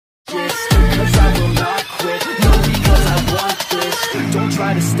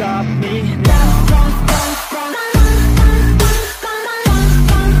to stop me now.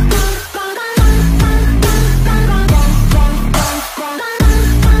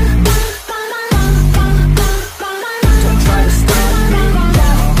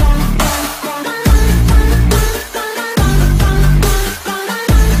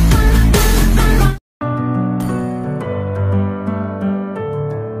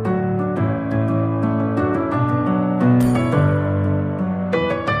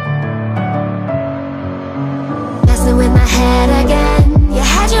 In my head again, you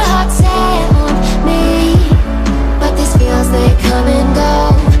had your heart set on me, but these feels, they come and go,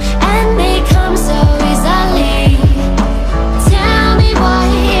 and they come so easily. Tell me what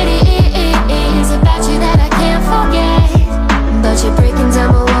it is about you that I can't forget, but you're breaking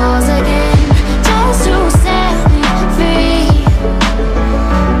down my walls again, just to set me free.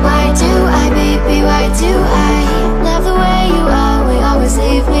 Why do I, baby, why do I love the way you are, we always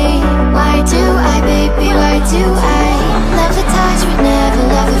leave me? Why do I, baby, why do I love the touch but never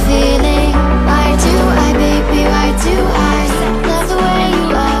love the feeling? Why do I, baby, why do I love the way you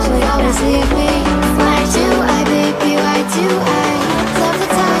are, we always leave me? Why do I, baby, why do I love the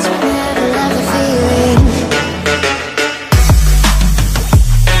touch but never love the feeling?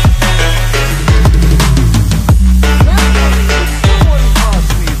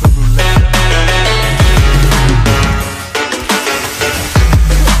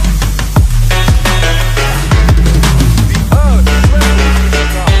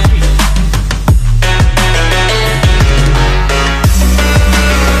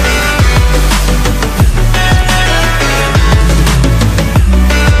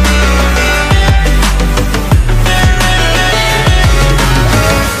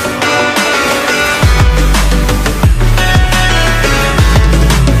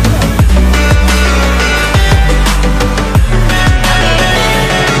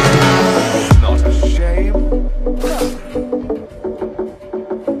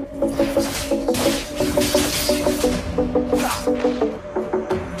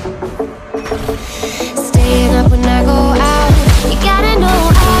 Staying up when I go out, you gotta know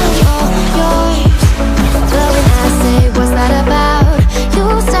I'm all yours. But when I say what's that about, you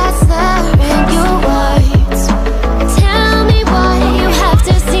start slurring your words. Tell me why you have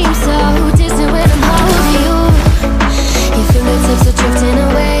to seem so distant when I'm holding you. Your fingertips are drifting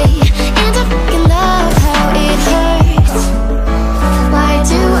away, and I fucking love how it hurts. Why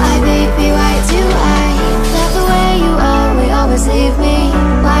do I, baby, why do I love the way you are, we always leave me?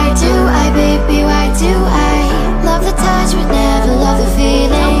 Why do I, baby, why do I love the touch but never love the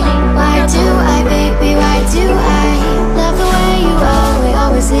feeling? Why do I, baby, why do I love the way you are, we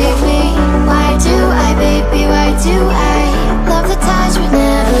always leave me? Why do I, baby, why do I love the touch but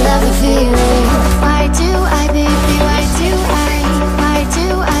never love the feeling? Why do I, baby, why do I? Why do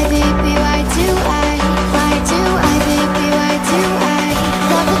I, baby, why do I? Why do I, baby, why do I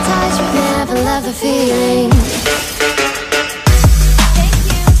love the touch but never love the feeling?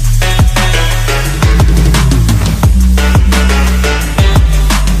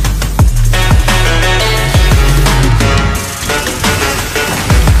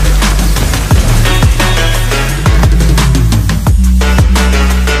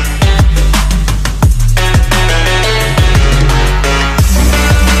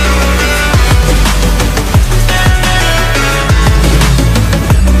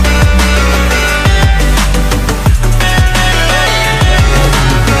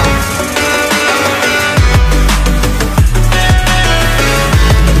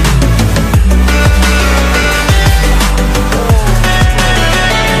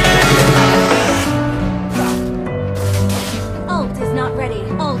 Ult is not ready.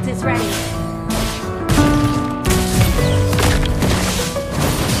 Ult is ready.